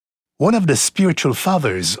One of the spiritual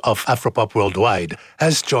fathers of Afropop worldwide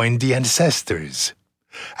has joined the ancestors.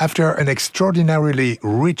 After an extraordinarily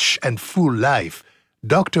rich and full life,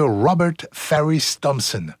 Dr. Robert Farris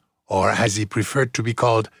Thompson, or as he preferred to be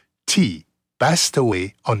called, T, passed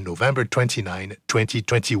away on November 29,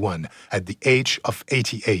 2021, at the age of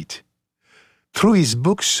 88. Through his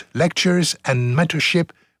books, lectures, and mentorship,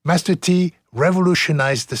 Master T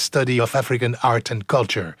revolutionized the study of African art and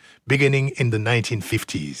culture, beginning in the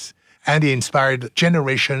 1950s, and he inspired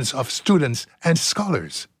generations of students and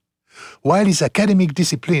scholars. While his academic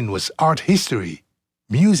discipline was art history,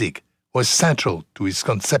 music was central to his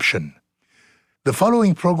conception. The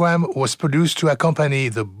following program was produced to accompany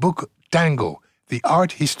the book Tango, The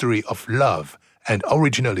Art History of Love, and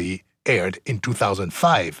originally aired in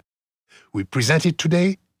 2005. We present it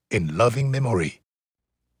today in loving memory.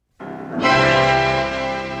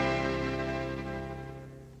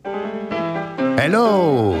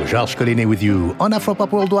 Hello, Georges Collinet with you on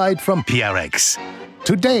Afropop Worldwide from PRX.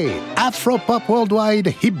 Today, Afropop Worldwide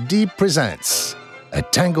Hip Deep presents a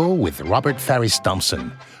tango with Robert Farris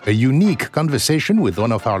Thompson, a unique conversation with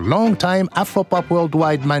one of our longtime Afropop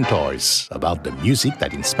Worldwide mentors about the music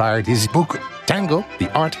that inspired his book, Tango,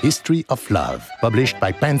 The Art History of Love, published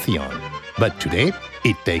by Pantheon. But today,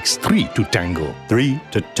 it takes three to tango. Three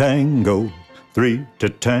to tango, three to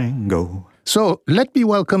tango. So, let me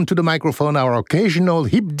welcome to the microphone our occasional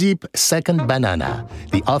hip-deep second banana,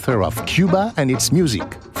 the author of Cuba and its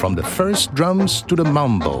music, from the first drums to the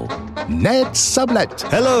mambo, Ned Sublette.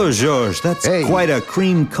 Hello, Georges. That's quite a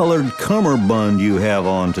cream-colored cummerbund you have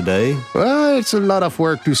on today. Well, it's a lot of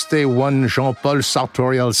work to stay one Jean-Paul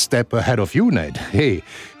sartorial step ahead of you, Ned. Hey,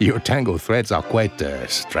 your tango threads are quite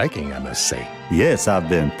striking, I must say. Yes, I've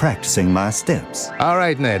been practicing my steps. All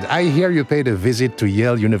right, Ned, I hear you paid a visit to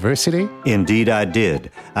Yale University? Indeed, I did.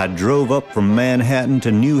 I drove up from Manhattan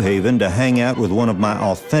to New Haven to hang out with one of my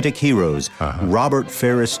authentic heroes, Robert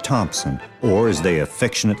Farris Thompson, or as they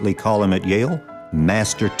affectionately call him at Yale,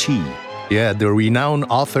 Master T. Yeah, the renowned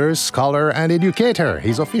author, scholar, and educator.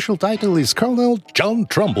 His official title is Colonel John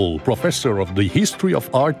Trumbull, Professor of the History of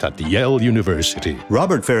Art at Yale University.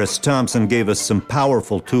 Robert Farris Thompson gave us some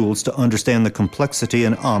powerful tools to understand the complexity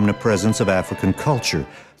and omnipresence of African culture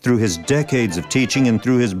through his decades of teaching and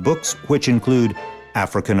through his books, which include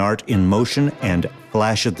African Art in Motion and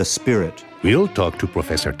Flash of the Spirit. We'll talk to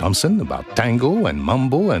Professor Thompson about tango and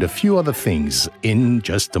mambo and a few other things in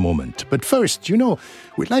just a moment. But first,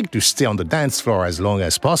 we'd like to stay on the dance floor as long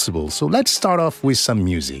as possible, so let's start off with some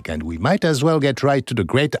music, and we might as well get right to the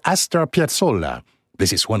great Astor Piazzolla.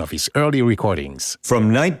 This is one of his early recordings. From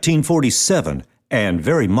 1947, and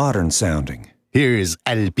very modern sounding. Here's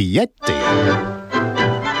El Piette.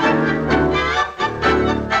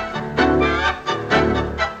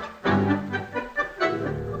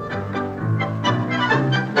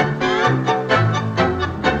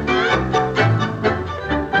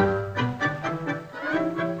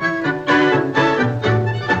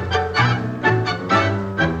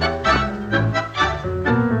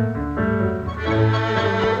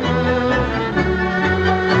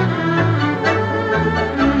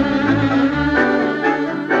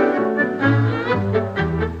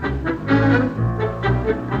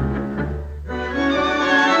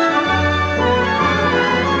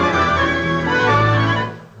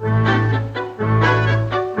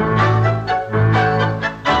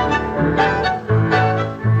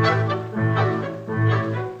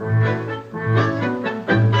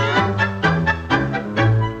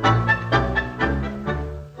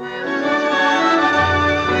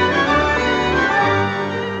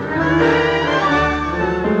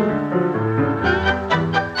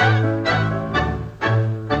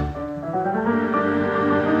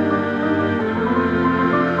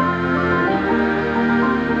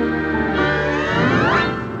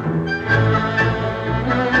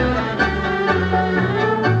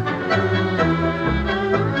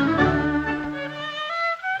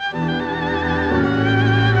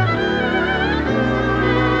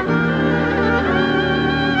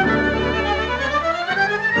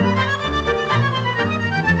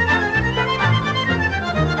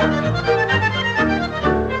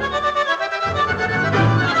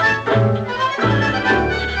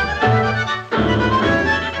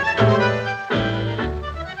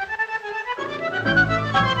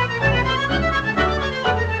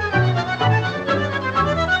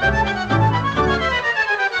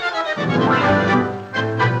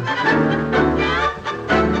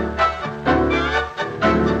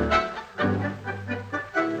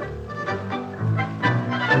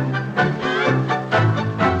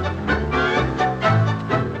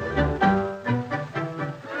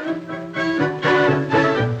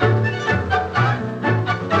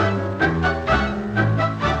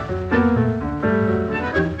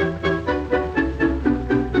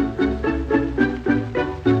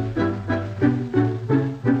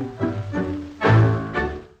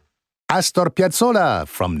 Astor Piazzolla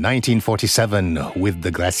from 1947 with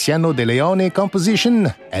the Graziano De Leone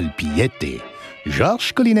composition El Piede.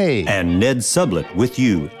 Georges Collinet. And Ned Sublett with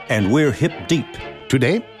you, and we're hip deep.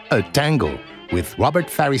 Today, a tango with Robert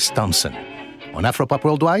Farris Thompson on Afropop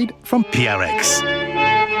Worldwide from PRX.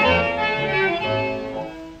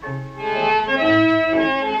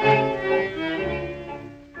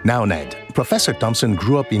 Now, Ned, Professor Thompson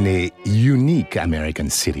grew up in a unique American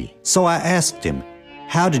city. So I asked him,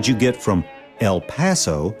 how did you get from El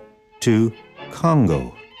Paso to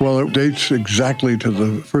Congo? Well, it dates exactly to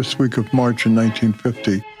the first week of March in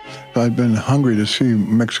 1950. I'd been hungry to see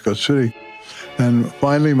Mexico City. And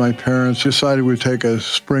finally, my parents decided we'd take a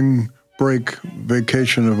spring break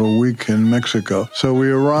vacation of a week in Mexico. So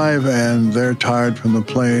we arrive, and they're tired from the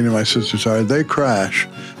plane, and my sister's tired. They crash.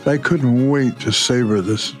 I couldn't wait to savor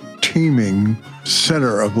this teeming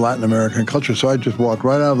center of Latin American culture. So I just walked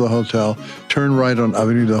right out of the hotel, turned right on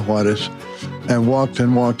Avenida Juarez, and walked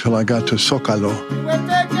till I got to Zócalo.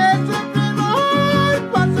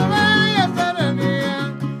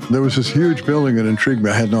 There was this huge building that intrigued me.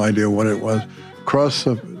 I had no idea what it was. Across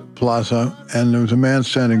the plaza, and there was a man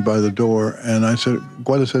standing by the door, and I said,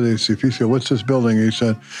 ¿Cuál es el edificio? What's this building? He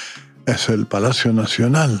said, Es el Palacio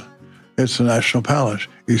Nacional. It's the National Palace.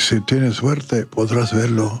 Y si tienes suerte, podrás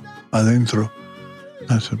verlo adentro.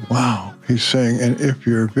 I said, wow. He's saying, and if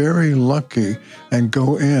you're very lucky and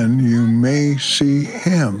go in, you may see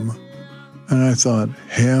him. And I thought,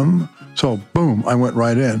 him? So, boom, I went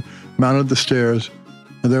right in, mounted the stairs,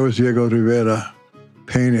 and there was Diego Rivera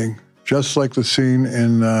painting, just like the scene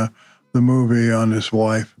in the movie on his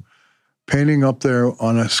wife, painting up there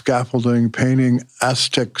on a scaffolding, painting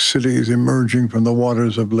Aztec cities emerging from the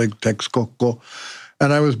waters of Lake Texcoco.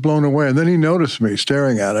 And I was blown away. And then he noticed me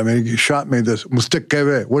staring at him. He shot me this, "Usted qué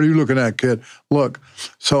ve? What are you looking at, kid? Look."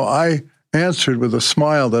 So I answered with a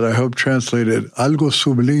smile that I hope translated, "Algo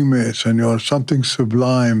sublime, señor, something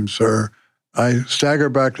sublime, sir." I stagger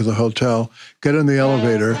back to the hotel, get in the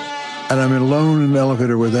elevator, and I'm alone in the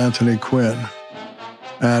elevator with Anthony Quinn.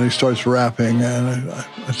 And he starts rapping, and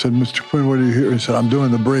I said, "Mr. Quinn, what are you here?" He said, "I'm doing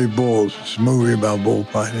The Brave Bulls. It's a movie about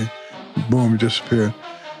bullfighting." Boom, he disappeared.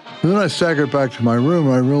 And then I staggered back to my room,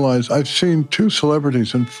 and I realized I've seen two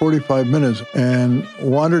celebrities in 45 minutes, and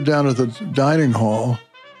wandered down to the dining hall,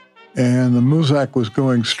 and the muzak was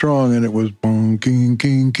going strong, and it was bong, king,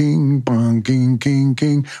 king, king, bong, king, king,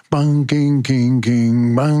 king, bong, king, king,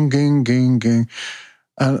 king, bong, king, king, king.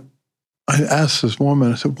 And I asked this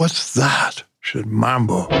woman, I said, "What's that?" She said,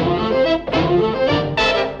 "Mambo."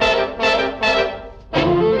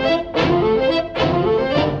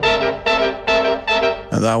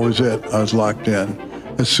 And that was it. I was locked in.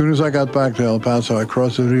 As soon as I got back to El Paso, I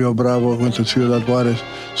crossed the Rio Bravo, went to Ciudad Juarez,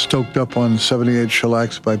 stoked up on 78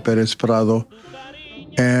 shellacs by Perez Prado,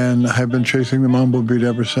 and I've been chasing the mambo beat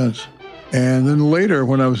ever since. And then later,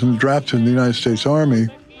 when I was in the draft in the United States Army,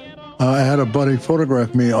 I had a buddy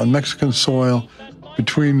photograph me on Mexican soil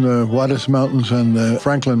between the Juarez Mountains and the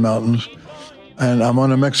Franklin Mountains, and I'm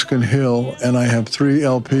on a Mexican hill, and I have 3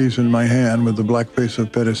 LPs in my hand with the black face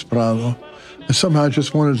of Perez Prado. And somehow I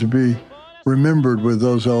just wanted to be remembered with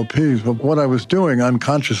those LPs. But what I was doing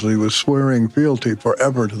unconsciously was swearing fealty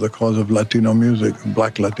forever to the cause of Latino music and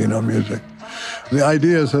Black Latino music. The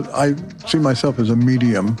idea is that I see myself as a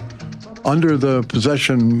medium. Under the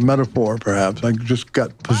possession metaphor, perhaps, I just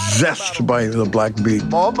got possessed by the black beat.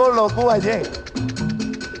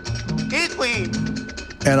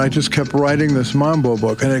 And I just kept writing this mambo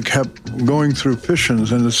book, and it kept going through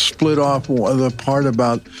fissions, and it split off the part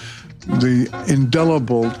about the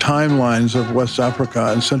indelible timelines of West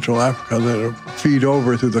Africa and Central Africa that feed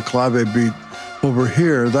over through the clave beat over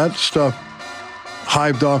here. That stuff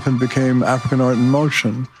hived off and became African Art in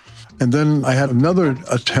Motion. And then I had another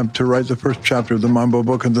attempt to write the first chapter of the mambo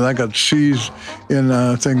book, and then I got seized in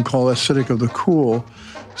a thing called Aesthetic of the Cool.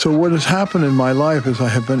 So what has happened in my life is I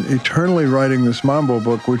have been eternally writing this mambo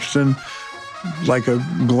book, which then, like a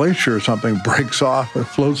glacier or something, breaks off, it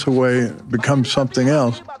floats away, becomes something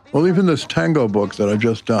else. Well, even this tango book that I've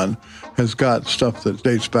just done has got stuff that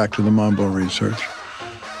dates back to the mambo research.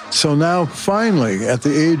 So now, finally, at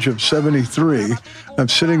the age of 73, I'm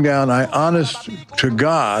sitting down, I, honest to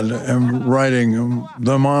God, am writing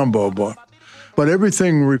the mambo book. But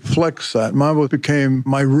everything reflects that. Mambo became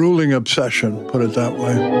my ruling obsession, put it that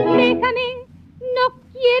way.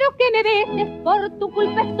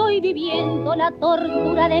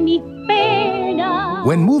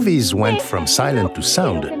 When movies went from silent to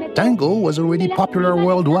sound, tango was already popular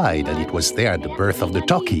worldwide, and it was there at the birth of the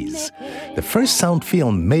talkies. The first sound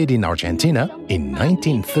film made in Argentina in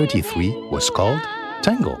 1933 was called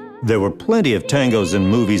Tango. There were plenty of tangos in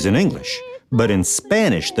movies in English, but in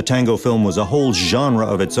Spanish, the tango film was a whole genre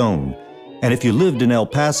of its own. And if you lived in El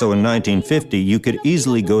Paso in 1950, you could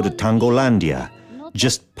easily go to Tangolandia.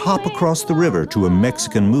 Just pop across the river to a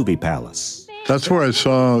Mexican movie palace. That's where I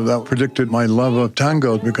saw that predicted my love of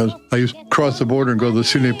tango, because I used to cross the border and go to the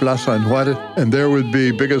Cine Plaza in Juarez, and there would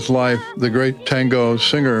be Big as Life, the great tango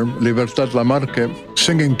singer, Libertad Lamarque,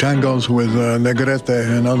 singing tangos with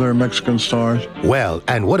Negrete and other Mexican stars. Well,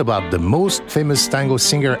 and what about the most famous tango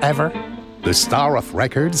singer ever? The star of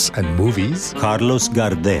records and movies? Carlos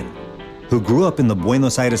Gardel, who grew up in the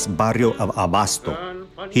Buenos Aires barrio of Abasto.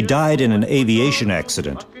 He died in an aviation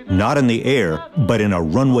accident, not in the air, but in a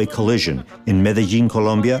runway collision in Medellin,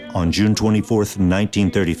 Colombia on June 24,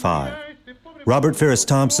 1935. Robert Farris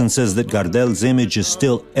Thompson says that Gardel's image is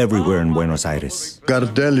still everywhere in Buenos Aires.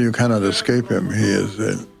 Gardel, you cannot escape him. He is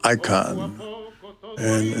an icon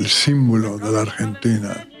and el símbolo de la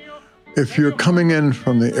Argentina. If you're coming in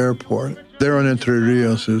from the airport, there on Entre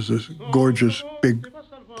Rios is this gorgeous big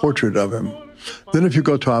portrait of him. Then if you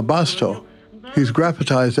go to Abasto, he's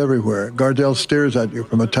graphatized everywhere. Gardel stares at you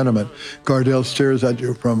from a tenement. Gardel stares at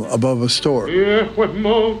you from above a store.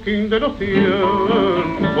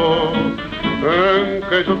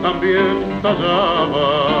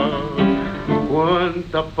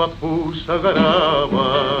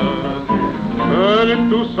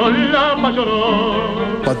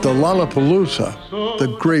 But the Lollapalooza, the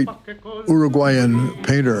great Uruguayan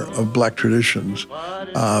painter of black traditions,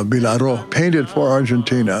 Villaró, painted for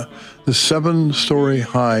Argentina the 7-story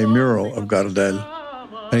high mural of Gardel.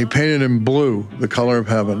 And he painted in blue, the color of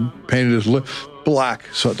heaven, painted his lips black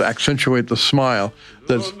so to accentuate the smile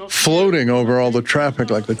that's floating over all the traffic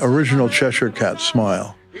like the original Cheshire Cat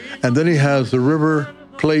smile. And then he has the river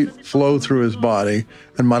plate flow through his body,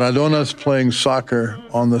 and Maradona's playing soccer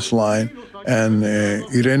on this line, and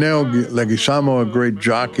Ireneo Leguizamo, a great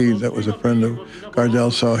jockey that was a friend of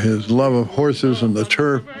Gardel, saw his love of horses and the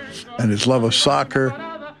turf and his love of soccer,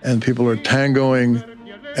 and people are tangoing.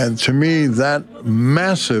 And to me, that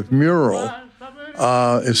massive mural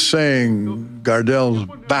is saying Gardel's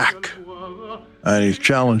back, and he's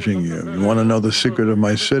challenging you. You want to know the secret of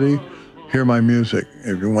my city? Hear my music.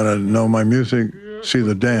 If you want to know my music, see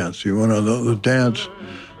the dance. You want to know the dance,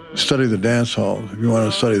 study the dance hall. If you want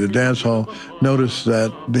to study the dance hall, notice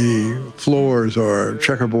that the floors are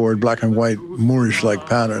checkerboard, black and white, Moorish-like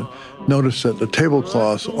pattern. Notice that the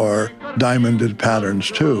tablecloths are diamonded patterns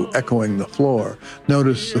too, echoing the floor.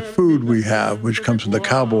 Notice the food we have, which comes from the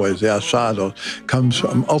cowboys, the asados, comes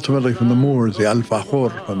ultimately from the Moors, the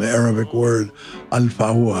alfajor, from the Arabic word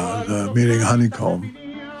alfahua, meaning honeycomb.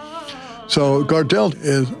 So Gardel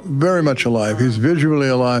is very much alive. He's visually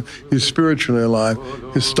alive. He's spiritually alive.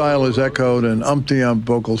 His style is echoed in umpty-ump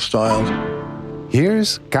vocal styles.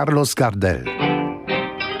 Here's Carlos Gardel.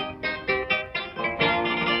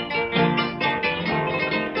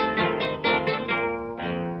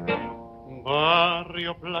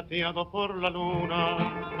 Barrio plateado por la luna,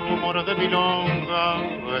 rumor de milonga,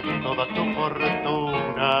 es toda tu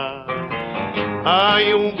fortuna.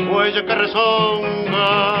 Hay un fuelle que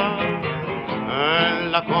rezonga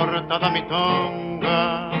en la cortada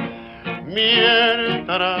mitonga,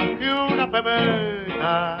 mientras que una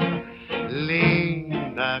pebeta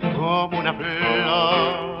linda como una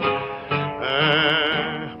flor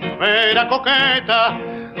espera coqueta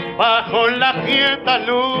bajo la quieta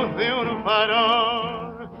luz de un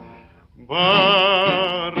farol.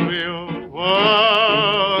 Barrio,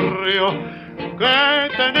 barrio, que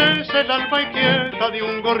tenés el alma inquieta de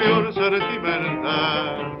un gorrión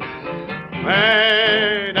sentimental.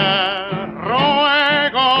 Pena,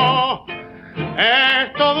 ruego,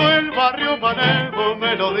 es todo el barrio manejo,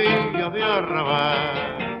 melodía de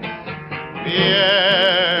arrabal.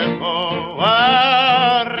 Viejo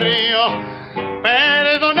barrio,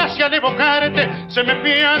 perdona si al evocarte se me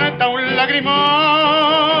pianta un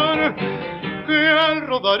lagrimón, que al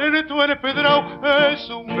rodar en tu empedrado es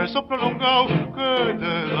un beso prolongado que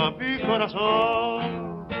te da mi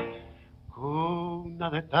corazón. Cuna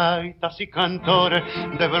de taitas y cantores,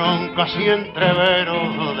 de broncas y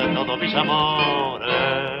entreveros de todos mis amores.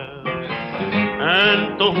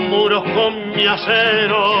 En tus muros con mi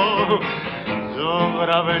acero yo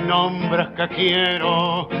grabé nombres que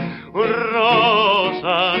quiero.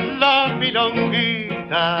 Rosa, la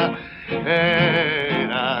milonguita,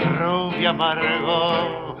 era rubia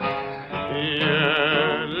amargo. Y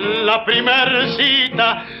en la primer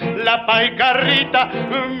cita, la paicarrita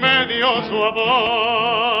me dio su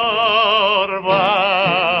amor.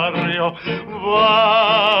 Barrio,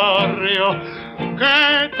 barrio,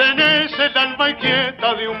 que tenés el alma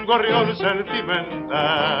inquieta de un gorrión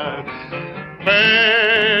sentimental.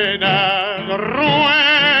 Pena,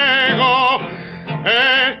 ruego,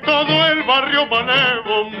 es todo el barrio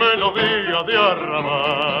manevo, melodía de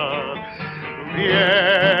arrabal.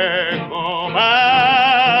 Viejo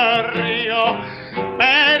barrio,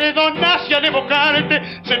 perdona si al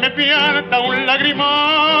evocarte se me pianta un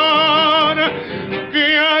lagrimón,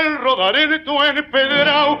 que al rodar en tu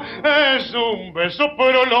empedrado es un beso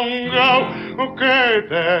prolongado que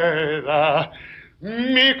te da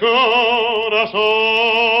mi corazón.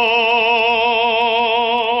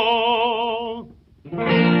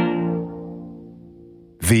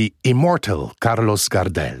 The immortal Carlos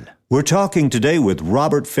Gardel. We're talking today with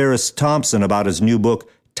Robert Farris Thompson about his new book,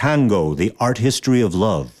 Tango, The Art History of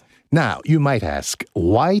Love. Now, you might ask,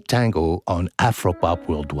 why tango on Afropop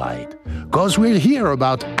Worldwide? Because we'll hear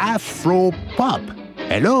about Afropop.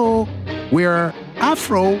 Hello, we're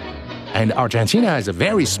Afro, and Argentina has a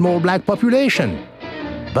very small black population.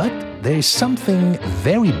 But there's something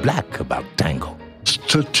very black about tango.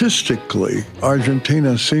 Statistically,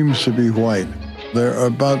 Argentina seems to be white. There are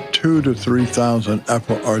about 2,000 to 3,000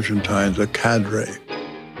 Afro-Argentines, a cadre,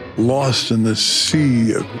 lost in the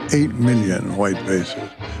sea of 8 million white faces.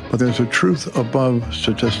 But there's a truth above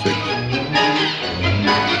statistics.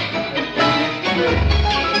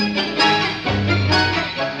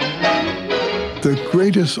 The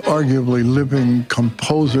greatest, arguably, living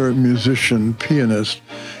composer, musician, pianist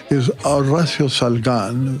is Horacio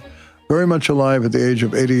Salgán, very much alive at the age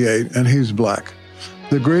of 88, and he's black.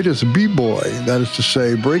 The greatest b-boy, that is to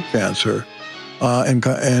say, breakdancer, in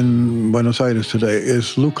Buenos Aires today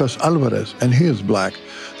is Lucas Alvarez, and he is black.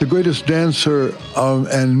 The greatest dancer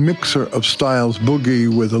and mixer of styles, boogie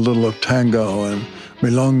with a little of tango and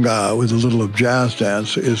milonga with a little of jazz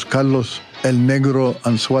dance, is Carlos El Negro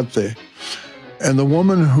Anzuate. And the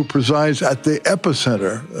woman who presides at the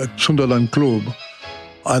epicenter, Sunderland Club,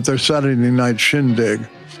 at their Saturday night shindig,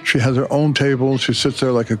 she has her own table. She sits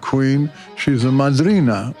there like a queen. She's the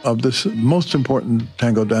madrina of this most important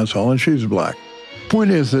tango dance hall, and she's black. Point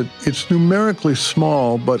is that it's numerically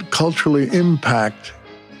small, but culturally impact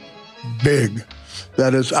big.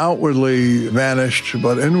 That is outwardly vanished,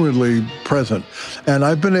 but inwardly present. And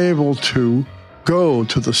I've been able to go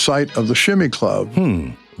to the site of the Shimmy Club.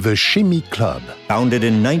 The Shimmy Club. Founded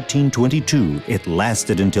in 1922, it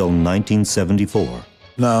lasted until 1974.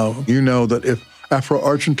 Now, you know that if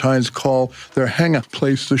Afro-Argentines call their hang-out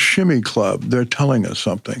place the Shimmy Club, they're telling us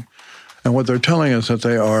something. And what they're telling us that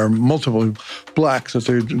they are multiple blacks, that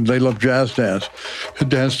they love jazz dance to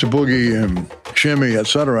boogie and shimmy,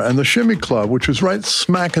 etc. And the Shimmy Club, which was right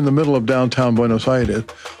smack in the middle of downtown Buenos Aires,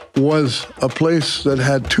 was a place that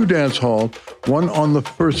had two dance halls, one on the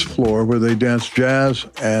first floor where they danced jazz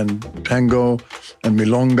and tango and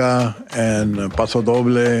milonga and paso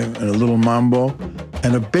doble and a little mambo,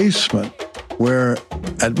 and a basement where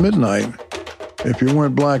at midnight, if you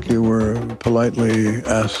weren't black, you were politely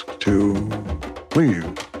asked to leave.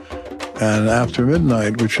 And after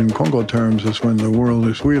midnight, which in Congo terms is when the world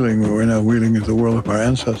is wheeling, we're now wheeling is the world of our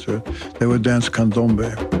ancestors, they would dance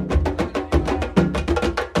candombe.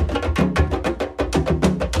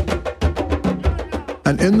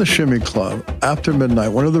 And in the Shimmy Club, after midnight,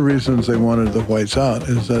 one of the reasons they wanted the whites out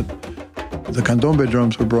is that the candombe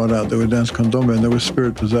drums were brought out. They would dance candombe, and there was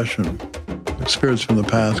spirit possession. Spirits from the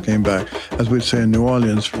past came back. As we'd say in New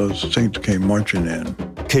Orleans, those saints came marching in.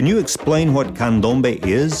 Can you explain what candombe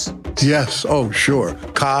is? Yes, oh, sure.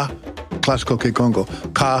 Ka, classical Kikongo.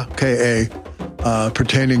 Ka, K-A,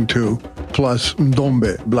 pertaining to, plus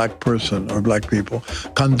ndombe, black person or black people.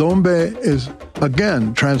 Candombe is,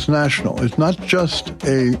 again, transnational. It's not just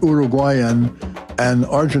a Uruguayan and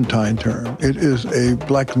Argentine term. It is a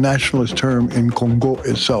black nationalist term in Congo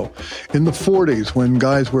itself. In the 40s, when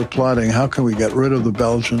guys were plotting, how can we get rid of the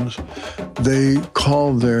Belgians, they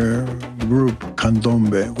called their group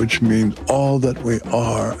Candombe, which means all that we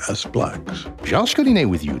are as blacks. Georges Collinet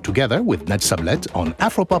with you, together with Ned Sublette on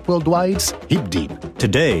Afropop Worldwide's Hip Deep.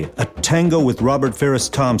 Today, a tango with Robert Farris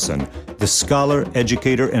Thompson, the scholar,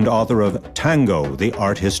 educator, and author of Tango, The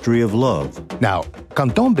Art History of Love. Now,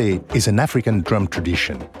 candombe is an African drum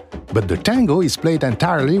tradition, but the tango is played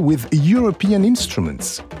entirely with European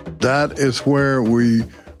instruments. That is where we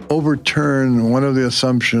overturn one of the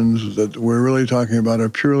assumptions that we're really talking about a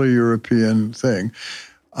purely European thing.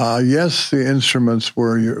 Yes, the instruments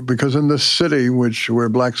were, because in this city, where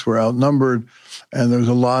blacks were outnumbered, and there's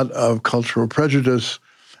a lot of cultural prejudice,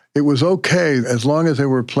 it was okay as long as they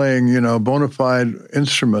were playing, bona fide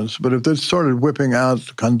instruments. But if they started whipping out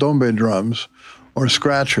candombe drums or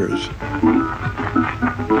scratchers.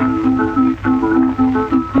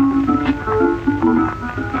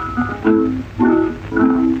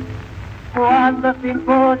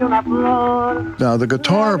 Now, the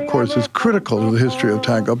guitar, of course, is critical to the history of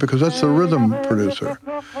tango because that's the rhythm producer.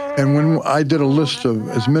 And when I did a list of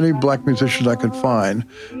as many black musicians I could find,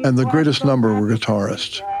 and the greatest number were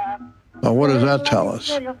guitarists. Now, what does that tell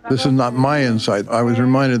us? This is not my insight. I was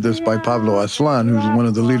reminded of this by Pablo Aslan, who's one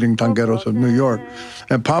of the leading tangueros of New York.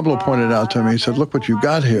 And Pablo pointed out to me, he said, look what you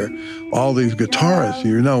got here. All these guitarists,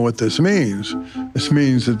 you know what this means. This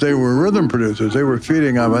means that they were rhythm producers. They were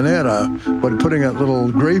feeding habanera, but putting a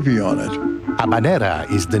little gravy on it. Habanera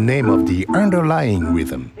is the name of the underlying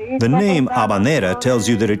rhythm. The name habanera tells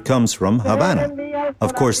you that it comes from Havana.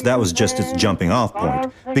 Of course, that was just its jumping-off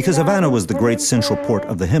point, because Havana was the great central port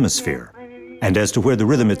of the hemisphere. And as to where the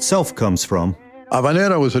rhythm itself comes from,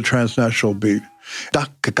 habanera was a transnational beat. I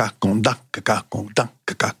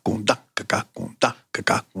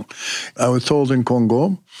was told in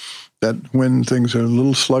Congo that when things are a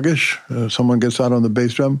little sluggish, someone gets out on the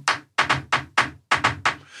bass drum.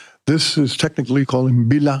 This is technically called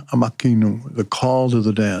Mbila Amakinu, the call to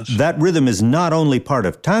the dance. That rhythm is not only part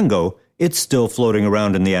of tango, it's still floating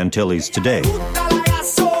around in the Antilles today.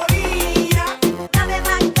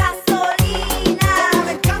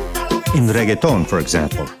 In reggaeton, for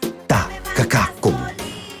example, ta kakaku.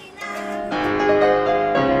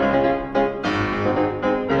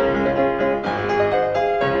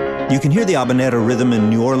 You can hear the habanera rhythm in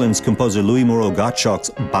New Orleans composer Louis Moreau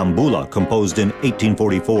Gottschalk's Bambula, composed in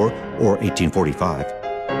 1844 or 1845.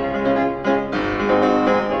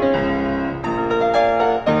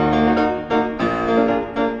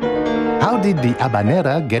 How did the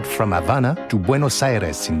habanera get from Havana to Buenos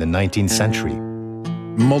Aires in the 19th century?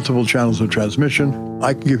 Multiple channels of transmission.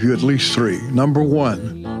 I can give you at least three. Number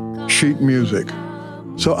one, sheet music.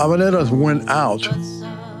 So habaneras went out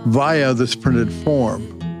via this printed form.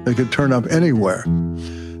 They could turn up anywhere.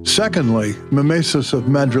 Secondly, mimesis of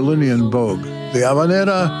Madrilenian vogue. The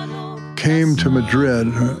habanera came to Madrid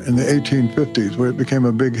in the 1850s, where it became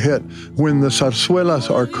a big hit. When the zarzuelas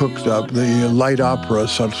are cooked up, the light opera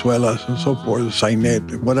zarzuelas and so forth,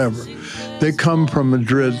 sainete, whatever, they come from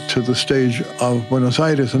Madrid to the stage of Buenos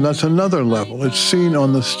Aires, and that's another level. It's seen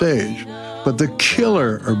on the stage. But the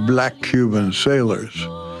killer are black Cuban sailors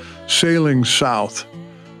sailing south.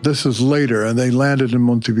 This is later, and they landed in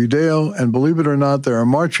Montevideo, and believe it or not, there are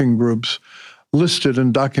marching groups listed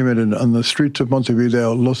and documented on the streets of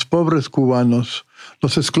Montevideo, Los Pobres Cubanos,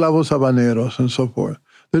 Los Esclavos Habaneros, and so forth.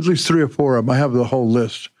 There's at least 3 or 4 of them. I have the whole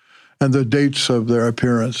list and the dates of their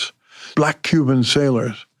appearance. Black Cuban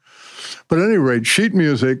sailors. But at any rate, sheet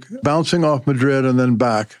music, bouncing off Madrid and then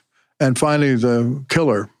back, and finally the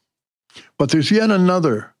killer. But there's yet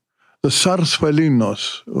another. The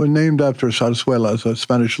zarzuelinos were named after zarzuelas, a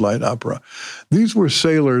Spanish light opera. These were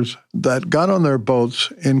sailors that got on their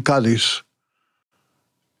boats in Cadiz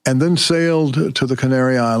and then sailed to the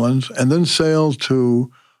Canary Islands and then sailed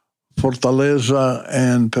to Fortaleza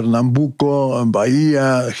and Pernambuco and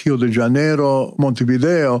Bahia, Rio de Janeiro,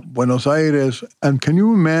 Montevideo, Buenos Aires. And can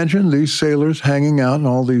you imagine these sailors hanging out in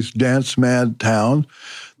all these dance-mad towns?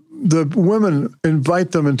 The women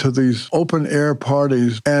invite them into these open-air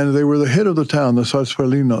parties, and they were the hit of the town, the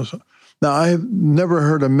zarzuelinos. Now, I've never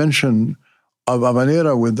heard a mention of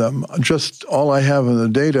habanera with them. Just all I have in the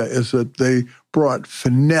data is that they brought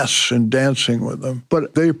finesse in dancing with them.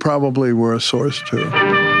 But they probably were a source, too.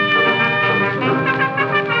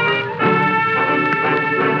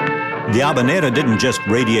 The habanera didn't just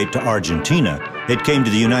radiate to Argentina. It came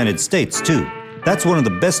to the United States, too. That's one of the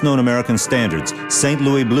best-known American standards, St.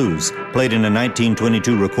 Louis Blues, played in a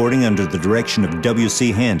 1922 recording under the direction of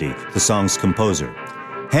W.C. Handy, the song's composer.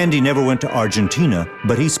 Handy never went to Argentina,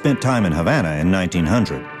 but he spent time in Havana in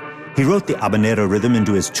 1900. He wrote the habanera rhythm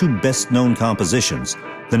into his 2 best-known compositions,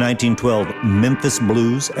 the 1912 Memphis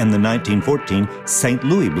Blues and the 1914 St.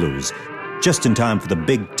 Louis Blues, just in time for the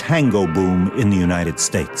big tango boom in the United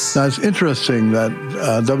States. Now, it's interesting that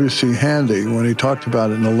W.C. Handy, when he talked about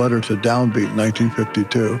it in a letter to Downbeat in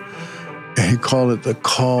 1952, he called it the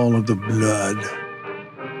call of the blood.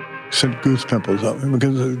 Sent goose pimples up.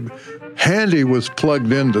 Because Handy was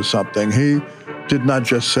plugged into something. He did not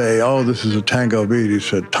just say, oh, this is a tango beat. He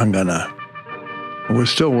said, tangana. And we're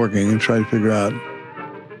still working and trying to figure out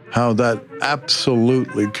how that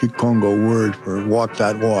absolutely Kikongo word for walk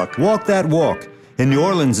that walk. Walk that walk. In New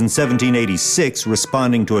Orleans in 1786,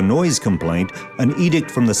 responding to a noise complaint, an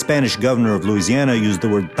edict from the Spanish governor of Louisiana used the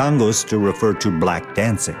word tangos to refer to black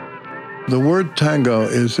dancing. The word tango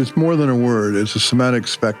it's more than a word. It's a semantic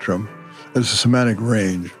spectrum. It's a semantic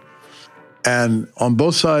range. And on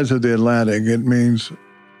both sides of the Atlantic, it means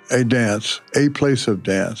a dance, a place of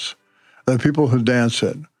dance, the people who dance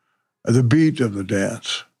it, the beat of the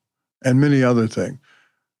dance, and many other things.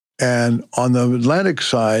 And on the Atlantic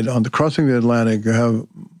side, on the crossing the Atlantic, you have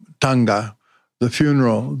tanga, the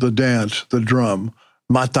funeral, the dance, the drum,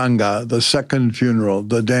 matanga, the second funeral,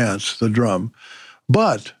 the dance, the drum.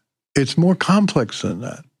 But it's more complex than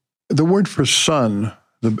that. The word for sun,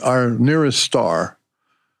 our nearest star,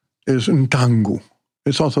 is ntangu.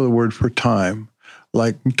 It's also the word for time,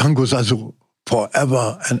 like ntangu zazu,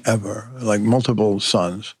 forever and ever, like multiple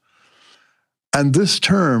suns. And this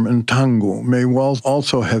term, ntangu, may well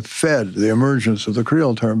also have fed the emergence of the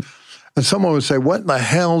Creole term. And someone would say, what in the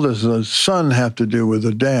hell does the sun have to do with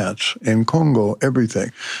the dance? In Congo,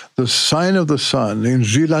 everything. The sign of the sun, the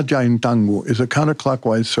Nzila Dia Ntangu, is a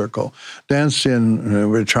counterclockwise circle. Danced in,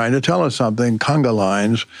 we're trying to tell us something, conga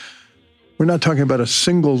lines. We're not talking about a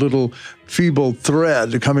single little feeble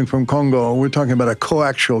thread coming from Congo. We're talking about a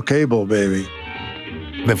coaxial cable, baby.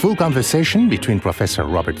 The full conversation between Professor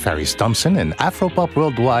Robert Farris Thompson and Afropop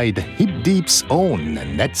Worldwide, Hip Deep's own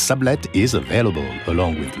Ned Sublette, is available,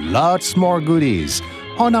 along with lots more goodies,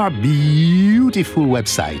 on our beautiful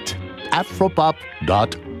website,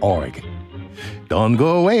 afropop.org. Don't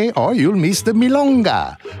go away or you'll miss the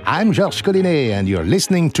Milonga. I'm Georges Collinet and you're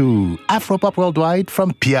listening to Afropop Worldwide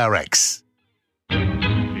from PRX.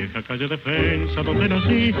 Vieja calle Defensa donde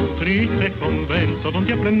nací, triste convento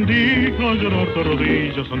donde aprendí a llorar de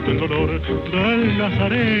rodillas ante el dolor del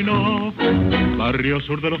Nazareno. Barrio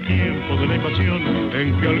sur de los tiempos de la invasión,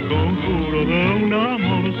 en que al conjuro de un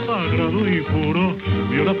amor sagrado y puro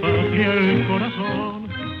vio la patria el corazón.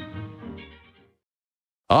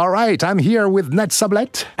 All right, I'm here with Ned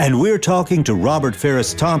Sublette. And we're talking to Robert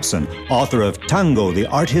Farris Thompson, author of Tango, The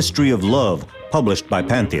Art History of Love, published by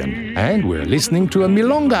Pantheon. And we're listening to a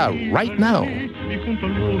milonga right now.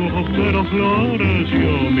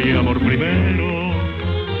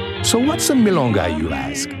 So what's a milonga, you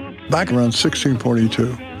ask? Back around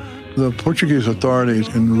 1642, the Portuguese authorities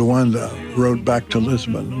in Luanda wrote back to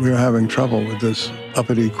Lisbon. We are having trouble with this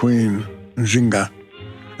uppity queen, Ginga,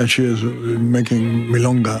 and she is making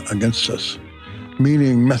milonga against us,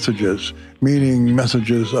 meaning messages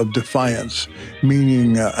of defiance,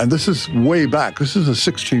 and this is way back, this is the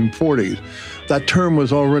 1640s. That term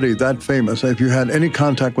was already that famous. If you had any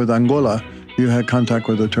contact with Angola, you had contact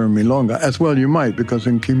with the term milonga. As well you might, because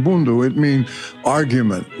in Kimbundu it means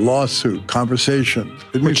argument, lawsuit, conversation.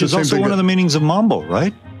 Which is also one of the meanings of mambo,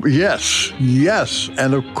 right? Yes.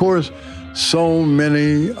 And of course, so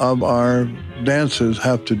many of our dances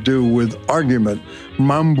have to do with argument.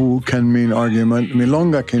 Mambo can mean argument,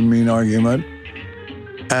 milonga can mean argument.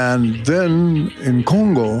 And then in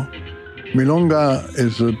Congo, milonga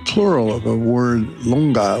is a plural of a word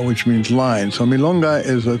longa, which means line. So milonga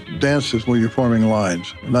is a dance where you're forming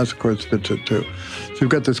lines. And that's, of course, fits it too. So you've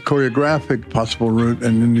got this choreographic possible root,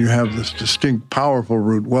 and then you have this distinct, powerful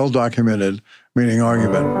root, well documented, meaning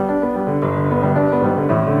argument.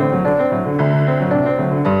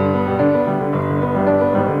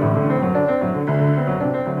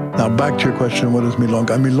 Now, back to your question, what is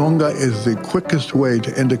milonga? Milonga is the quickest way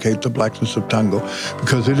to indicate the blackness of tango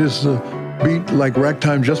because it is the beat like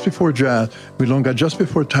ragtime just before jazz, milonga just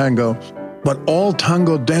before tango. But all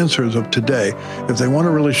tango dancers of today, if they want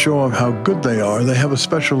to really show off how good they are, they have a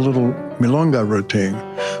special little milonga routine.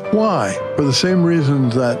 Why? For the same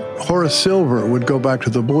reasons that Horace Silver would go back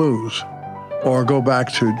to the blues or go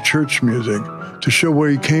back to church music to show where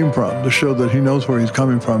he came from, to show that he knows where he's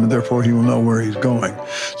coming from, and therefore he will know where he's going.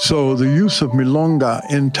 So the use of milonga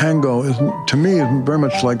in tango is, to me, is very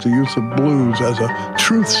much like the use of blues as a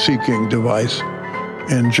truth-seeking device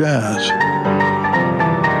in jazz.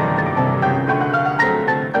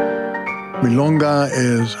 Milonga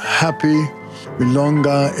is happy.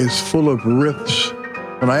 Milonga is full of riffs.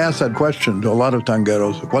 When I asked that question to a lot of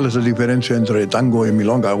tangueros, ¿cuál es la diferencia entre tango y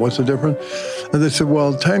milonga? What's the difference? And they said,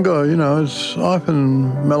 well, tango, is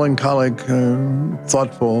often melancholic,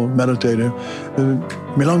 thoughtful, meditative.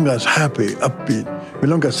 Milonga is happy, upbeat.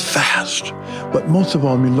 Milonga is fast. But most of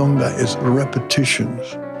all, milonga is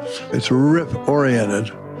repetitions. It's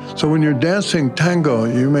riff-oriented. So when you're dancing tango,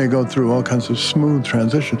 you may go through all kinds of smooth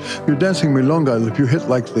transitions. You're dancing milonga, if you hit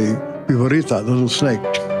like the viborita, the little snake,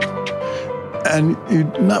 and you,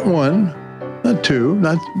 not one, not two,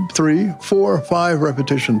 not 3, 4, 5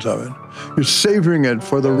 repetitions of it. You're savoring it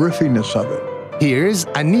for the riffiness of it. Here's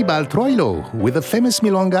Aníbal Troilo with a famous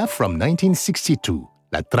milonga from 1962,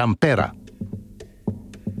 La Trampera.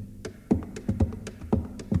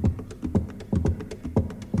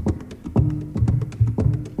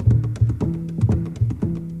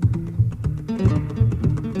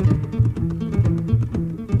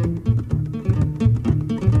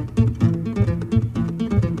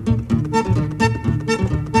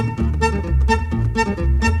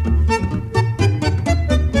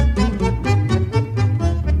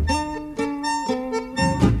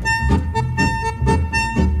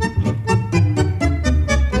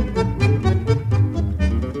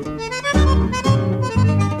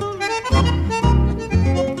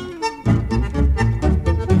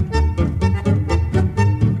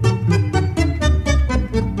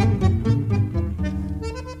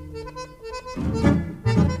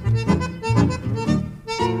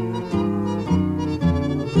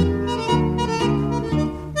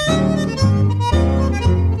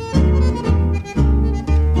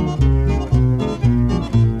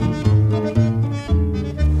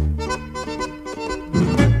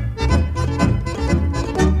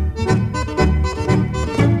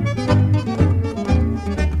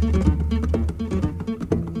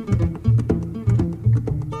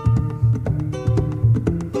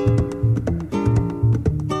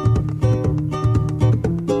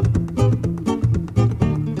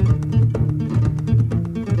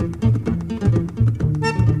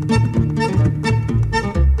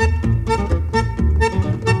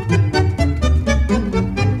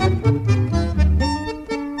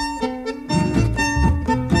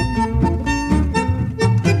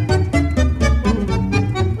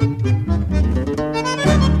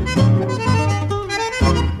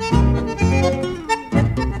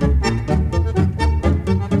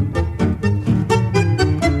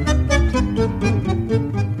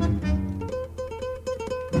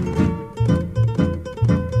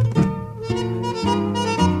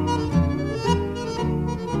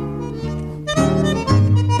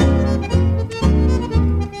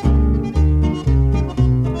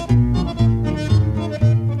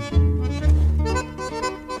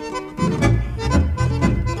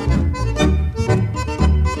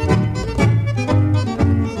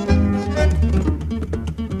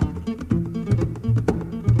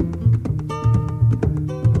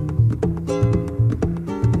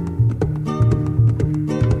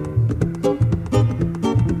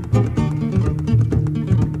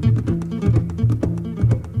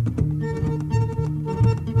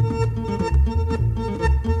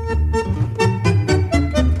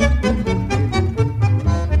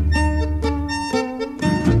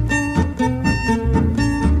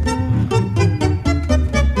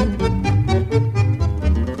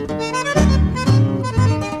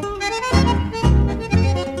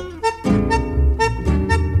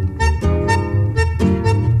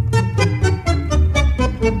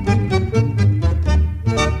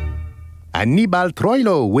 Aníbal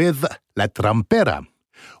Troilo with La Trampera.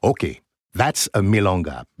 Okay, that's a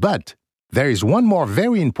milonga, but there is one more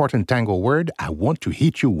very important tango word I want to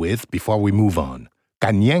hit you with before we move on.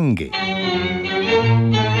 Canyengue.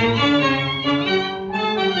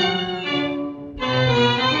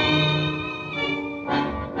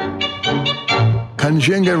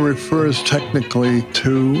 Canyengue refers technically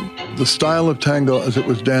to the style of tango as it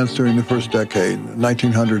was danced during the first decade,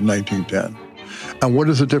 1900, 1910. And what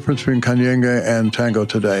is the difference between canyengue and tango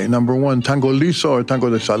today? Number one, tango liso or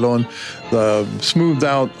tango de salon, the smoothed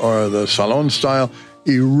out or the salon style,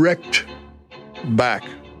 erect back,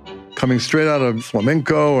 coming straight out of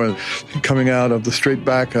flamenco or coming out of the straight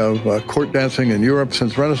back of court dancing in Europe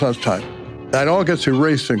since Renaissance time. That all gets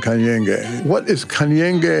erased in canyengue. What is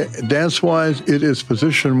canyengue dance-wise? It is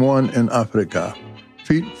position one in Africa.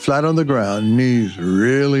 Feet flat on the ground, knees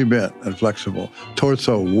really bent and flexible,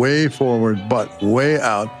 torso way forward, butt way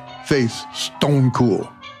out, face stone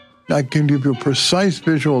cool. I can give you a precise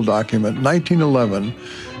visual document, 1911,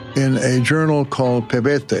 in a journal called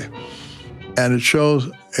Pebete, and it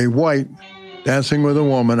shows a white dancing with a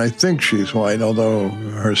woman. I think she's white, although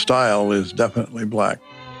her style is definitely black.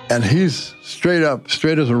 And he's straight up,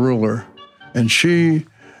 straight as a ruler, and she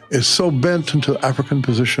is so bent into African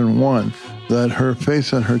position one that her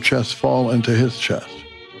face and her chest fall into his chest.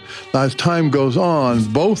 Now, as time goes on,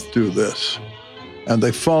 both do this, and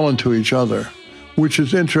they fall into each other, which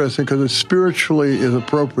is interesting because it spiritually is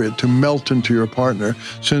appropriate to melt into your partner,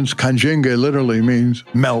 since canyengue literally means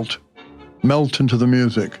melt into the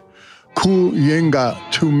music. Ku yenga,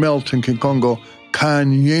 to melt in Kikongo,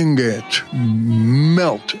 canyengue, to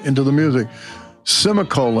melt into the music.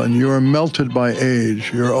 Semicolon, you are melted by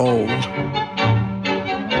age, you're old.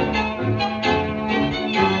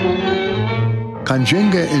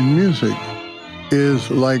 Canyengue in music is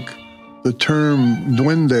like the term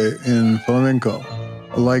duende in flamenco,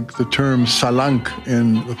 like the term salanc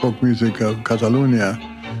in the folk music of Catalonia,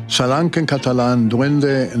 salanc in Catalan,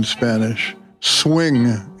 duende in Spanish, swing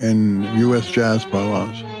in U.S. jazz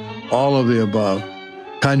parlance, all of the above.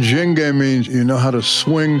 Canyengue means you know how to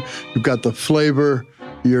swing, you've got the flavor,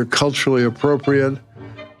 you're culturally appropriate.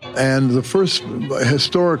 And the first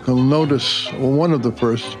historical notice, well, one of the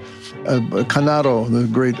first, Canaro, the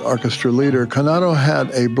great orchestra leader, Canaro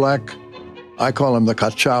had a black, I call him the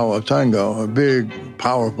cachao of tango, a big,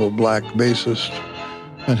 powerful black bassist.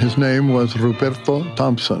 And his name was Ruperto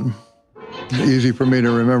Thompson. Easy for me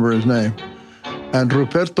to remember his name. And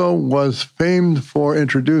Ruperto was famed for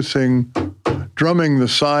introducing drumming the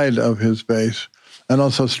side of his bass and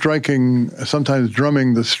also striking, sometimes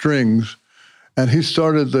drumming the strings. And he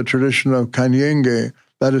started the tradition of canyengue,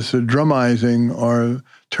 that is the drumizing or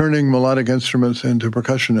turning melodic instruments into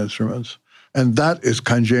percussion instruments. And that is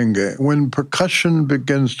canyengue. When percussion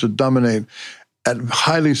begins to dominate at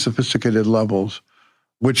highly sophisticated levels,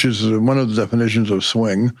 which is one of the definitions of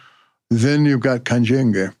swing, then you've got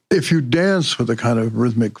canyengue. If you dance with a kind of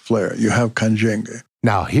rhythmic flair, you have canyengue.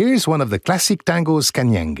 Now here's one of the classic tangos,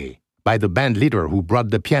 Canyengue, by the band leader who brought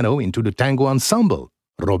the piano into the tango ensemble,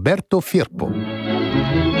 Roberto Firpo.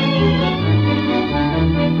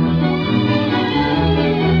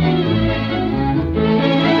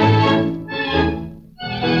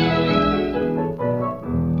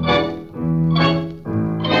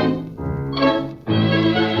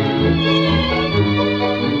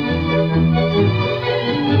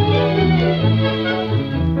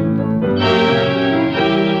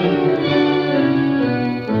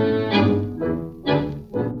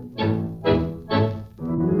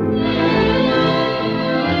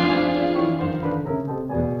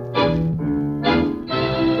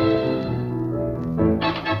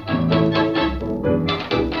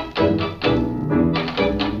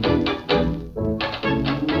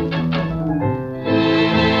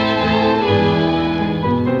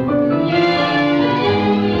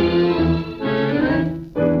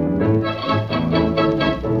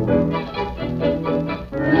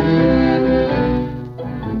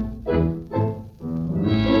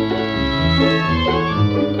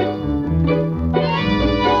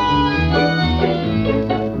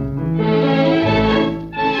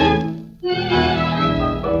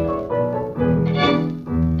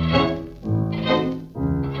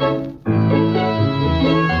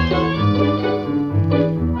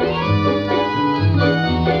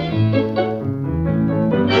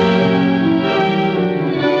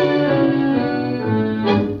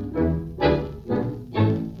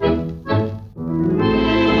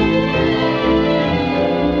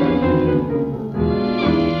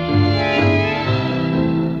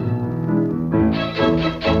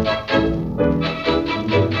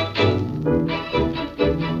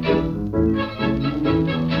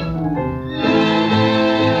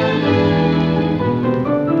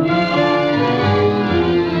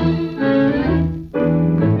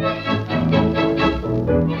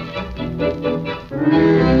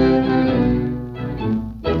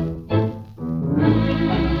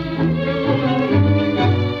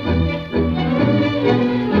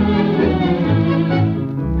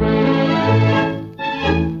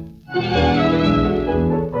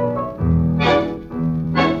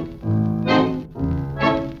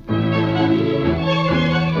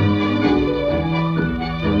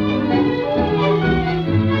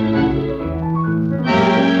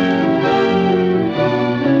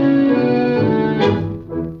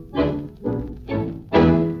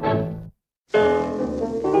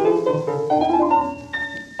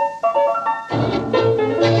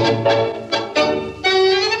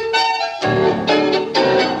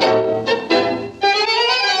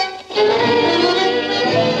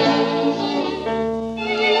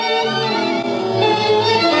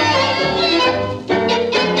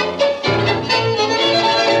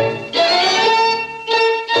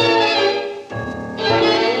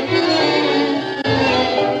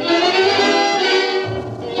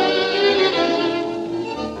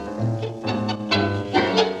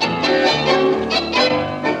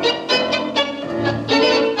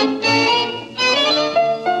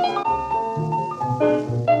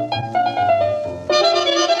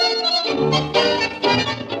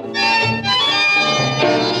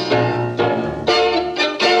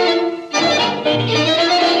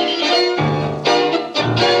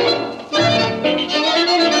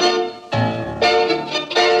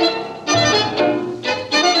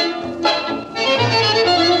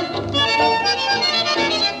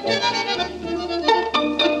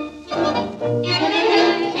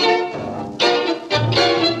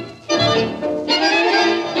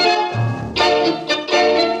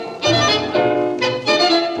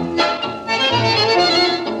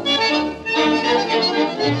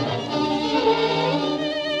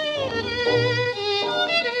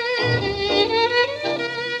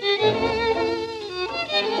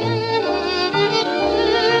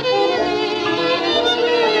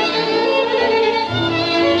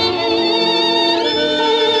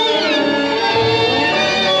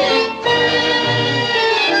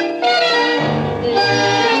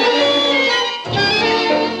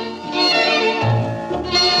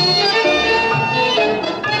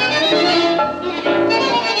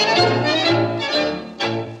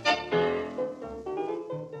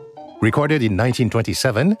 Recorded in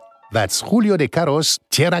 1927, that's Julio De Caro's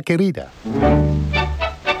Tierra Querida.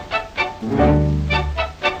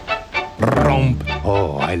 Romp.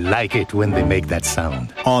 Oh, I like it when they make that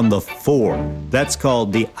sound. On the 4, that's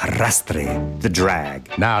called the arrastre, the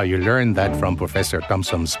drag. Now, you learned that from Professor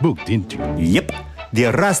Thompson's book, didn't you? Yep. The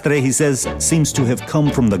arrastre, he says, seems to have come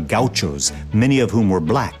from the gauchos, many of whom were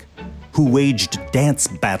black, who waged dance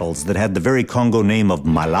battles that had the very Congo name of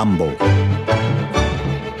malambo.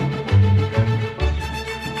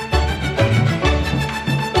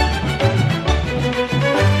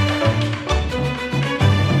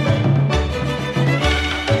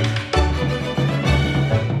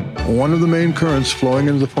 One of the main currents flowing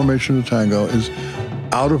into the formation of tango is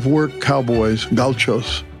out-of-work cowboys,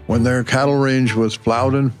 gauchos. When their cattle range was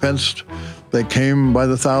plowed and fenced, they came by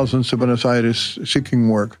the thousands to Buenos Aires seeking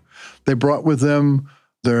work. They brought with them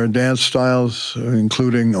their dance styles,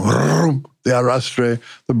 including the arrastre,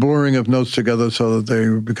 the blurring of notes together so that they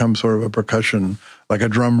become sort of a percussion, like a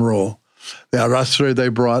drum roll. The arrastre they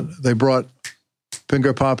brought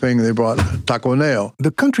finger popping, they brought taconeo.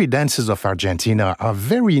 The country dances of Argentina are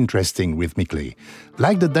very interesting rhythmically,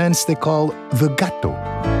 like the dance they call the gato.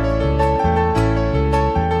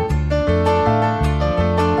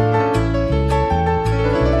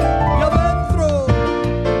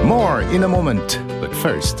 More in a moment, but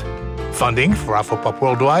first, funding for Afropop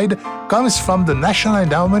Worldwide comes from the National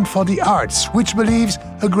Endowment for the Arts, which believes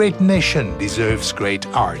a great nation deserves great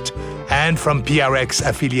art, and from PRX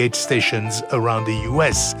affiliate stations around the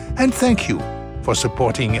US. And thank you for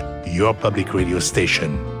supporting your public radio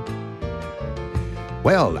station.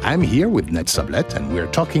 Well, I'm here with Ned Sublette, and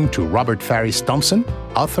we're talking to Robert Farris Thompson,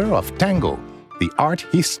 author of Tango, The Art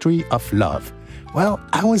History of Love. Well,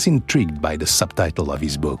 I was intrigued by the subtitle of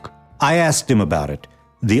his book. I asked him about it.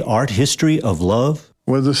 The Art History of Love?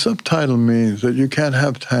 Well, the subtitle means that you can't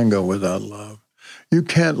have tango without love. You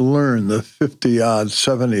can't learn the 50-odd,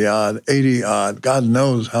 70-odd, 80-odd, God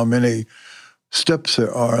knows how many steps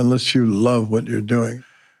there are unless you love what you're doing.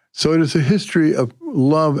 So it is a history of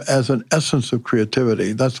love as an essence of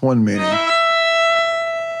creativity. That's one meaning.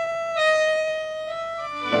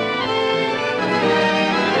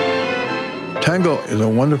 Tango is a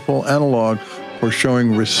wonderful analog for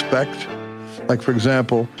showing respect. Like, for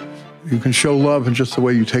example, you can show love in just the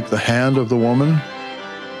way you take the hand of the woman.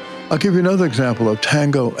 I'll give you another example of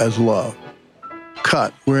tango as love.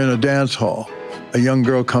 Cut. We're in a dance hall. A young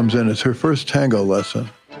girl comes in. It's her first tango lesson.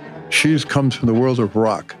 She's comes from the world of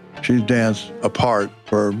rock. She's danced apart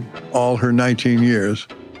for all her 19 years.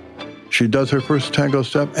 She does her first tango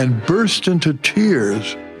step and burst into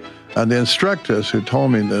tears. And the instructress who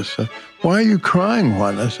told me this said, "Why are you crying,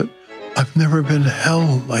 Juan?" I said, "I've never been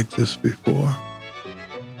held like this before."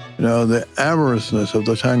 You know, the amorousness of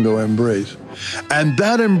the tango embrace. And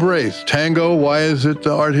that embrace, tango, why is it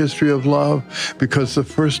the art history of love? Because the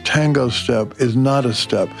first tango step is not a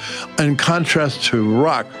step. In contrast to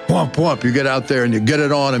rock, whomp, whomp, you get out there and you get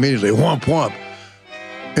it on immediately, whomp, whomp.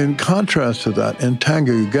 In contrast to that, in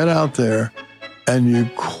tango, you get out there and you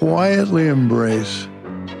quietly embrace,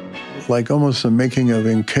 like almost the making of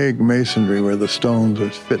Incaic masonry where the stones are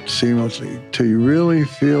fit seamlessly, till you really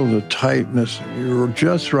feel the tightness, you're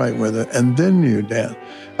just right with it, and then you dance.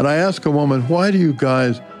 And I asked a woman, "Why do you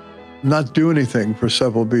guys not do anything for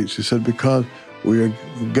several beats?" She said, "Because we are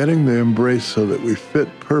getting the embrace so that we fit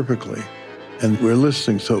perfectly, and we're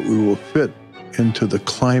listening so that we will fit into the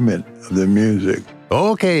climate of the music."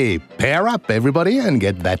 Okay, pair up, everybody, and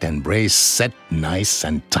get that embrace set nice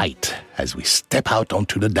and tight as we step out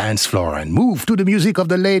onto the dance floor and move to the music of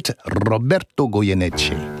the late Roberto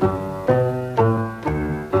Goyeneche.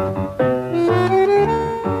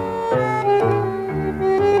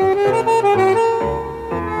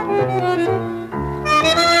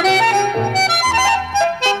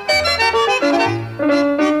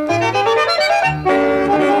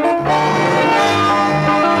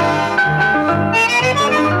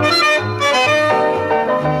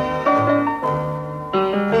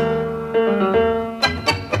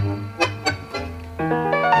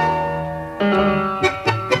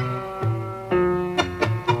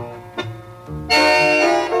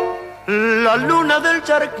 La luna del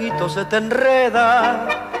charquito se te enreda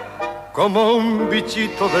como un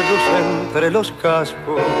bichito de luz entre los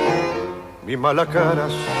cascos. Mi mala cara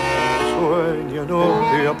sueña, no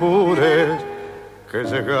te apures, que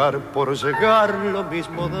llegar por llegar lo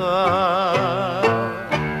mismo da.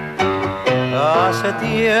 Hace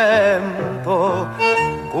tiempo,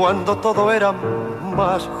 cuando todo era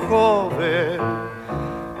más joven,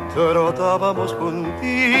 trotábamos juntitos,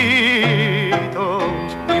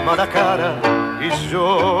 mi mala cara y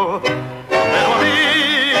yo. Pero a mí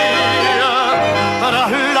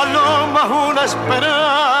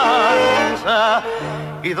esperanza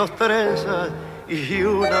y dos trenzas y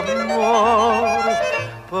un amor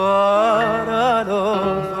para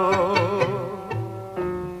los dos.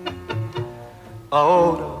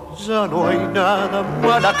 Ahora ya no hay nada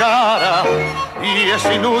mala cara y es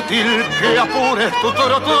inútil que apures tu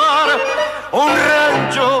trotuar. Un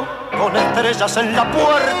rancho con estrellas en la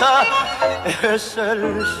puerta es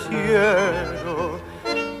el cielo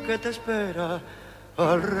que te espera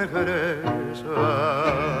al regresar.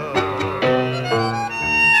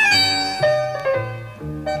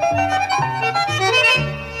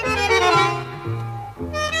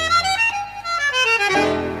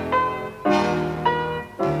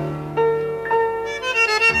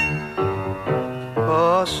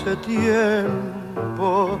 Hace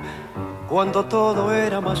tiempo, cuando todo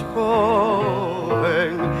era más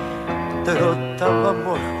joven,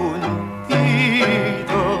 trotábamos juntitos,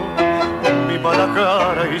 mi mala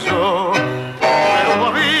cara y yo, pero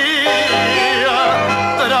había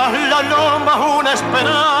tras la loma una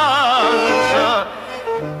esperanza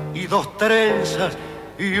y dos trenzas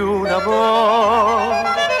y un amor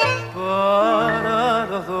para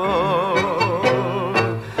los dos.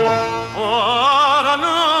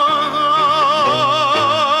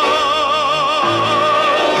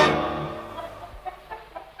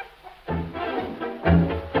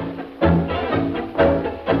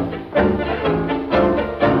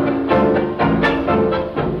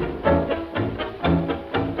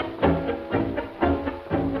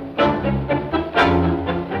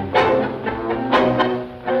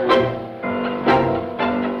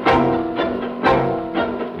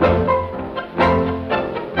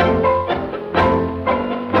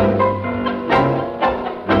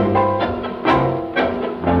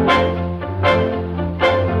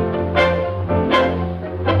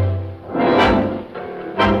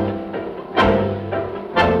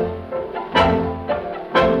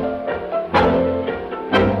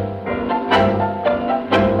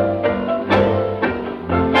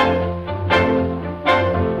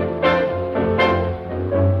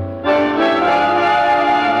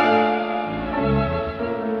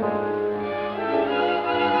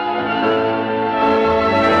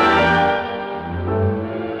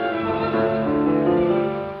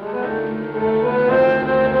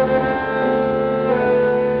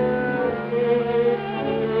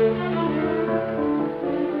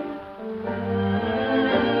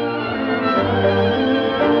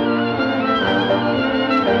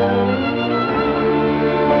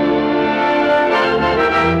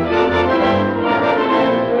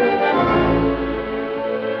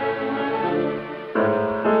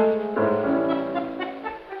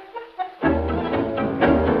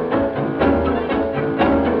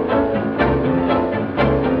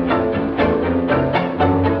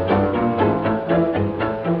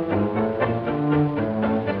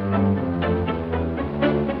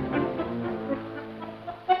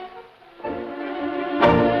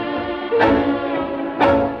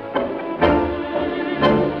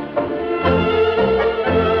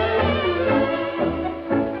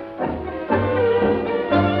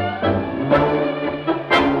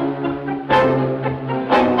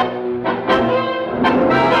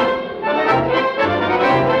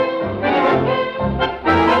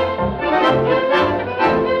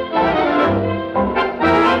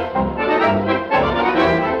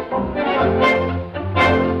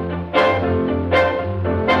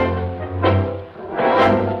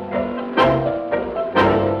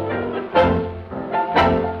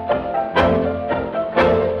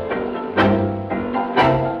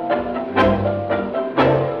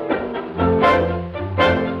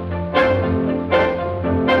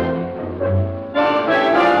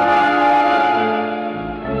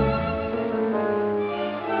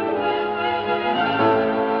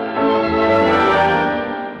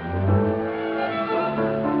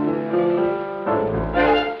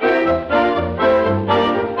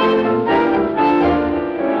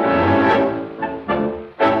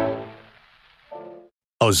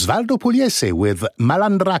 Osvaldo Pugliese with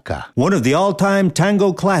Malandraca. One of the all-time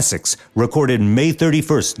tango classics, recorded May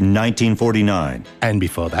 31st, 1949. And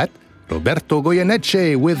before that, Roberto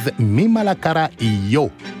Goyeneche with Mi Mala Cara y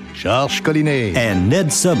Yo, Georges Collinet. And Ned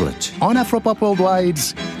Sublett. On Afropop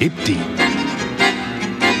Worldwide's Hip Team.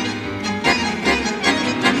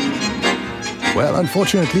 Well,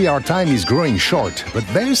 unfortunately, our time is growing short, but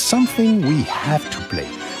there's something we have to play.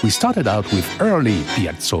 We started out with early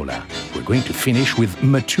Piazzolla. We're going to finish with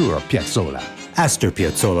mature Piazzolla. Astor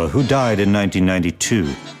Piazzolla, who died in 1992.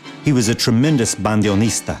 He was a tremendous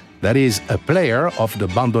bandonista. That is, a player of the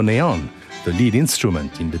bandoneon, the lead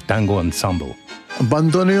instrument in the tango ensemble.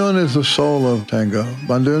 Bandoneon is the soul of tango.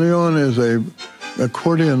 Bandoneon is a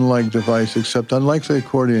accordion-like device, except unlike the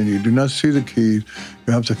accordion, you do not see the keys.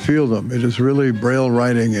 You have to feel them. It is really Braille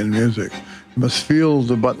writing in music. You must feel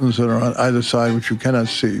the buttons that are on either side, which you cannot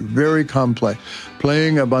see. Very complex.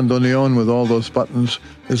 Playing a bandoneon with all those buttons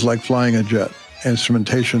is like flying a jet,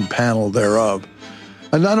 instrumentation panel thereof.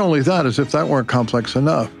 And not only that, as if that weren't complex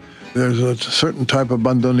enough, there's a certain type of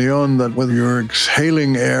bandoneon that whether you're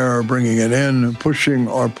exhaling air or bringing it in, pushing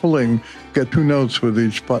or pulling, get 2 notes with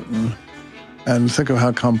each button. And think of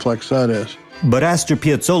how complex that is. But Astor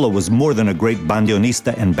Piazzolla was more than a great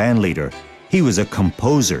bandonista and bandleader. He was a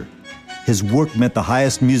composer. His work met the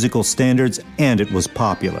highest musical standards, and it was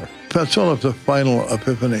popular. Piazzolla is the final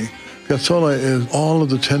epiphany. Piazzolla is all of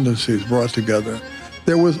the tendencies brought together.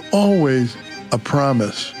 There was always a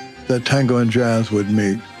promise that tango and jazz would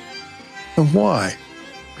meet. And why?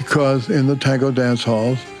 Because in the tango dance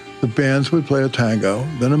halls, the bands would play a tango,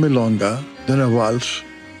 then a milonga, then a waltz,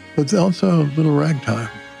 but also a little ragtime.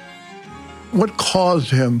 What caused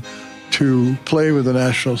him to play with the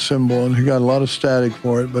national symbol, and he got a lot of static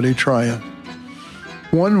for it, but he triumphed.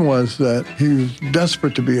 One was that he was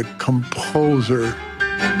desperate to be a composer.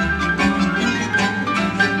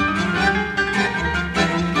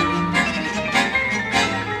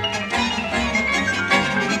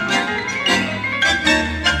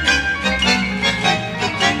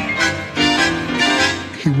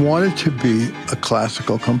 He wanted to be a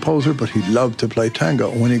classical composer, but he loved to play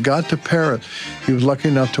tango. When he got to Paris, he was lucky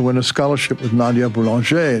enough to win a scholarship with Nadia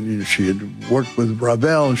Boulanger, and she had worked with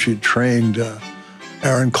Ravel, and she had trained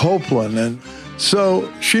Aaron Copland. And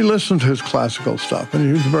so she listened to his classical stuff, and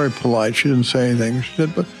he was very polite. She didn't say anything. She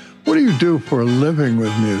said, "But what do you do for a living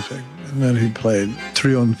with music?" And then he played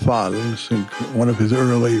Triunfales, one of his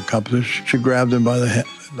early compositions. She grabbed him by the hand.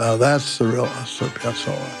 Now that's the real Astor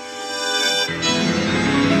Piazzolla.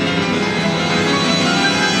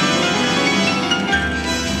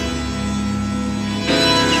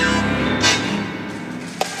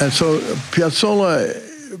 And so Piazzolla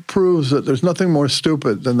proves that there's nothing more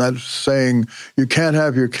stupid than that saying, you can't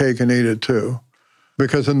have your cake and eat it too.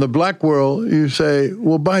 Because in the black world, you say,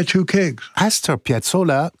 well, buy 2 cakes. Astor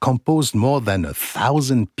Piazzolla composed more than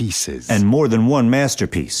 1,000 pieces. And more than one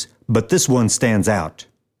masterpiece. But this one stands out.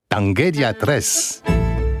 Tanguedia 3.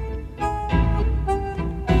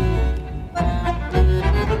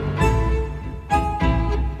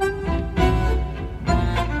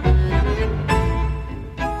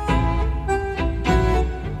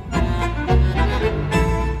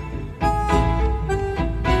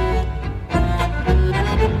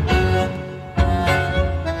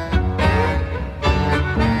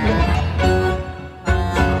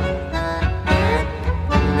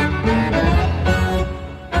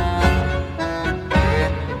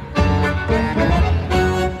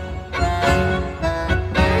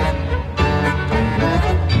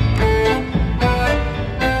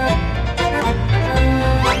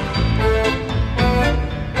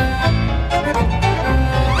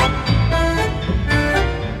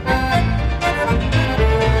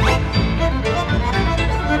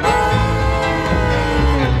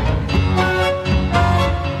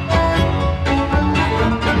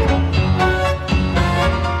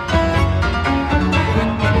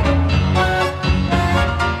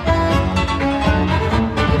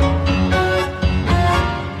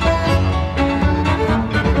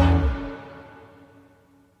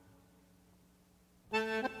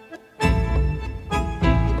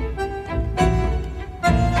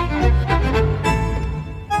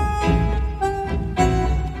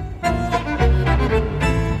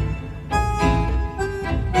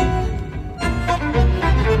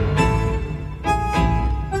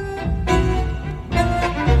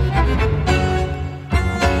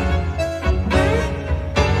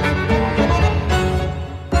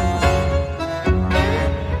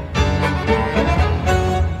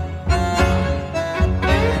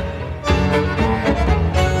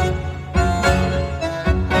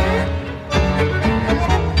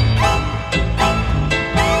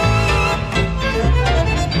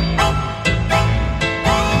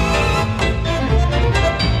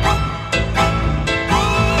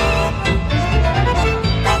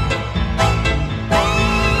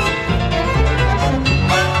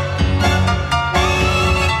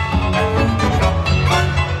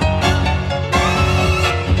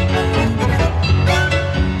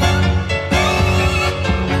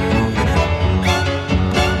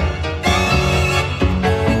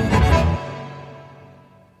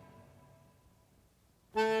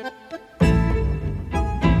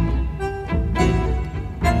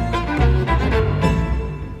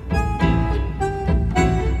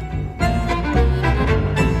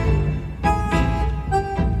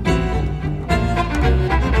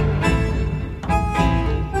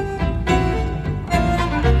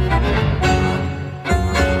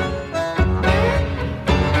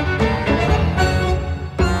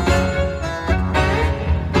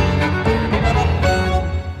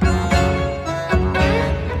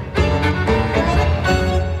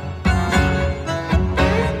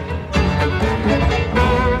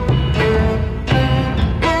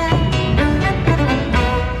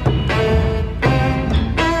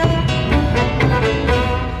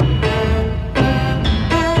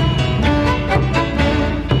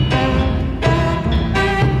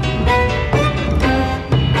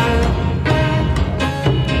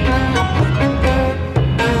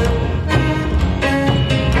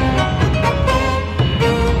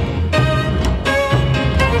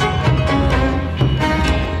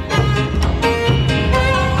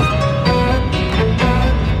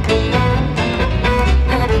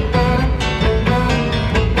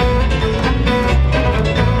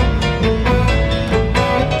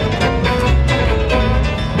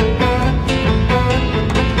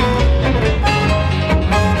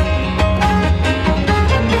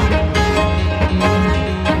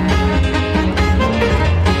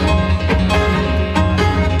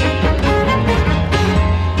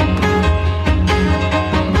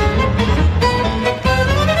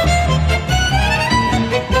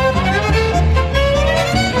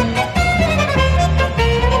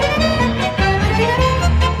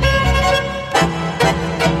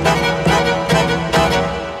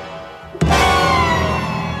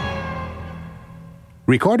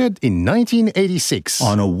 recorded in 1986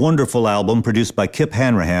 on a wonderful album produced by Kip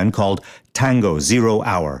Hanrahan called Tango 0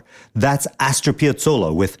 Hour. That's Astor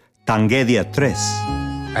Piazzolla with Tangedia Tres.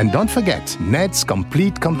 And don't forget, Ned's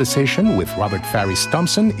complete conversation with Robert Farris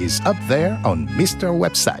Thompson is up there on Mr.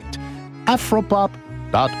 website, afropop.org.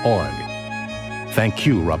 Thank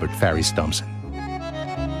you, Robert Farris Thompson.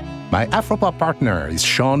 My Afropop partner is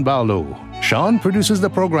Sean Barlow. Sean produces the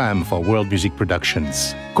program for World Music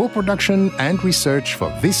Productions. Co-production and research for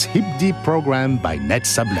this hip-deep program by Ned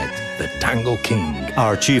Sublette, the Tango King.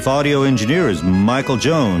 Our chief audio engineer is Michael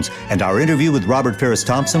Jones, and our interview with Robert Farris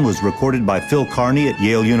Thompson was recorded by Phil Carney at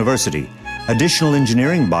Yale University. Additional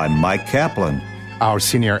engineering by Mike Kaplan. Our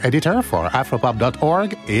senior editor for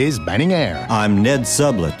Afropop.org is Banning Eyre. I'm Ned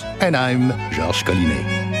Sublette. And I'm Georges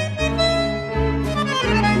Collinet.